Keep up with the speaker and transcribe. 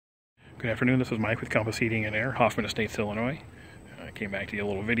Good afternoon, this is Mike with Compass Heating and Air, Hoffman Estates, Illinois. I came back to you a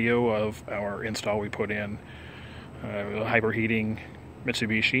little video of our install we put in Hyper-Heating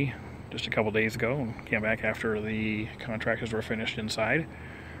Mitsubishi just a couple days ago, and came back after the contractors were finished inside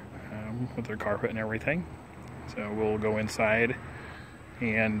with their carpet and everything. So we'll go inside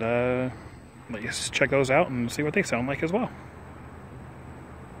and let you check those out and see what they sound like as well.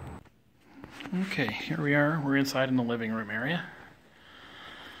 Okay, here we are. We're inside in the living room area.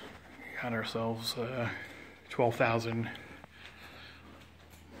 Got ourselves a 12,000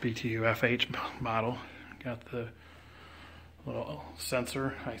 BTU FH model. Got the little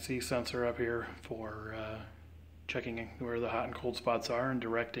sensor, IC sensor up here for checking where the hot and cold spots are and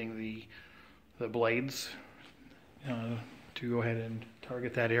directing the blades to go ahead and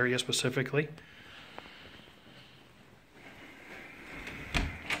target that area specifically.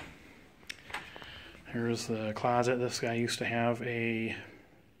 Here's the closet. This guy used to have a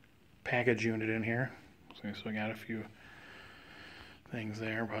package unit in here, so we still got a few things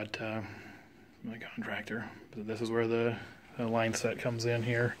there, but the contractor. But this is where the line set comes in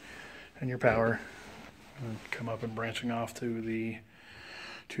here, and your power and come up and branching off to the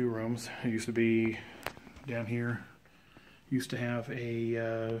two rooms. It used to be down here. Used to have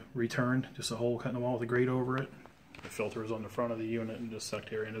a return, just a hole cut in the wall with a grate over it. The filter is on the front of the unit and just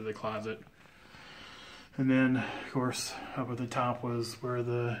sucked air into the closet. And then, of course, up at the top was where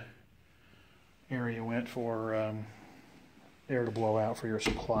the area went for air to blow out for your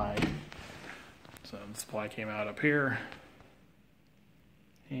supply. So the supply came out up here,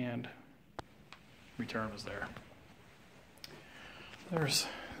 and return was there. There's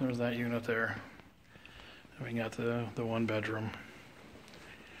that unit there. And we got the one bedroom.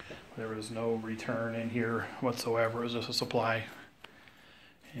 There was no return in here whatsoever. It was just a supply.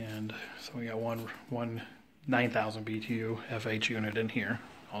 And so we got one 9,000 BTU FH unit in here.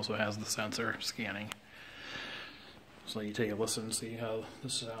 Also has the sensor scanning. So you take a listen and see how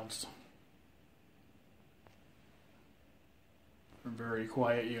this sounds. They're very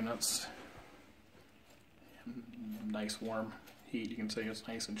quiet units. And nice warm heat. You can see it's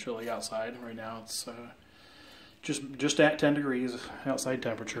nice and chilly outside. Right now it's just at 10 degrees outside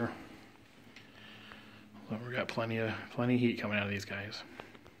temperature. So we've got plenty of heat coming out of these guys.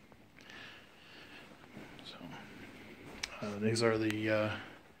 These are the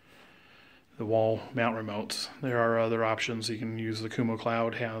wall mount remotes. There are other options. You can use the Kumo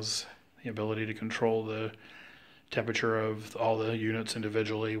Cloud. Has the ability to control the temperature of all the units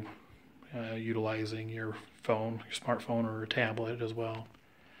individually, utilizing your phone, your smartphone, or tablet as well.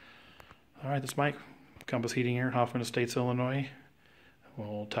 All right, that's Mike, Compass Heating here in Hoffman Estates, Illinois.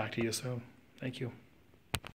 We'll talk to you soon. Thank you.